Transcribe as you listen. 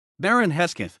Baron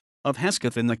Hesketh, of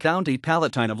Hesketh in the County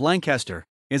Palatine of Lancaster,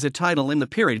 is a title in the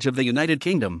Peerage of the United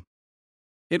Kingdom.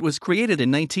 It was created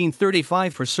in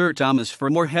 1935 for Sir Thomas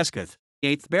Fermor-Hesketh,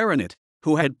 8th Baronet,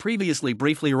 who had previously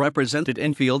briefly represented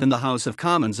Enfield in the House of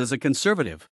Commons as a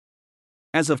Conservative.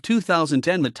 As of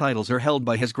 2010, the titles are held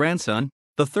by his grandson,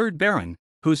 the 3rd Baron,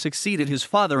 who succeeded his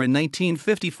father in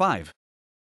 1955.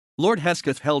 Lord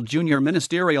Hesketh held junior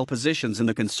ministerial positions in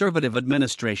the Conservative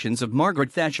administrations of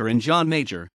Margaret Thatcher and John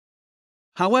Major.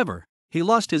 However, he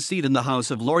lost his seat in the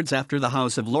House of Lords after the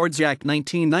House of Lords Act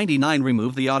 1999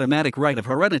 removed the automatic right of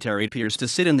hereditary peers to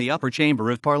sit in the upper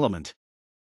chamber of Parliament.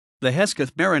 The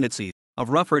Hesketh Baronetcy, of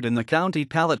Rufford in the County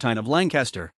Palatine of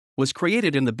Lancaster, was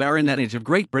created in the Baronetage of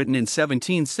Great Britain in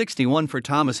 1761 for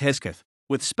Thomas Hesketh,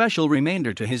 with special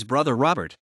remainder to his brother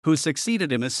Robert, who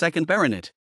succeeded him as 2nd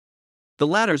Baronet. The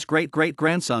latter's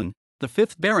great-great-grandson, the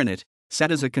 5th Baronet,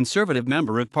 sat as a Conservative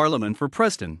Member of Parliament for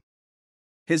Preston.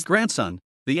 His grandson,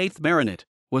 the 8th Baronet,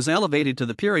 was elevated to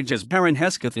the peerage as Baron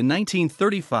Hesketh in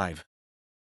 1935.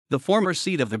 The former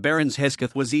seat of the Barons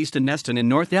Hesketh was Easton Neston in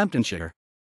Northamptonshire.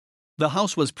 The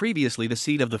house was previously the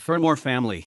seat of the Fermor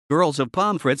family, Earls of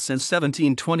Pomfret since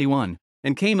 1721,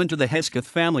 and came into the Hesketh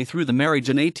family through the marriage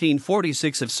in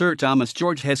 1846 of Sir Thomas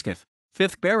George Hesketh,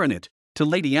 5th Baronet, to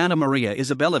Lady Anna Maria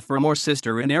Isabella Fermor,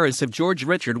 sister and heiress of George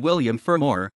Richard William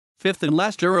Fermor, 5th and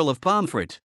last Earl of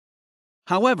Pomfret.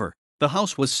 However, the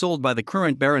house was sold by the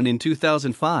current Baron in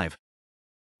 2005.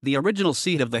 The original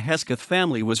seat of the Hesketh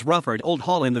family was Rufford Old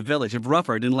Hall in the village of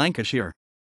Rufford in Lancashire.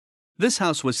 This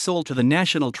house was sold to the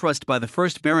National Trust by the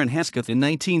 1st Baron Hesketh in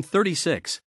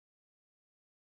 1936.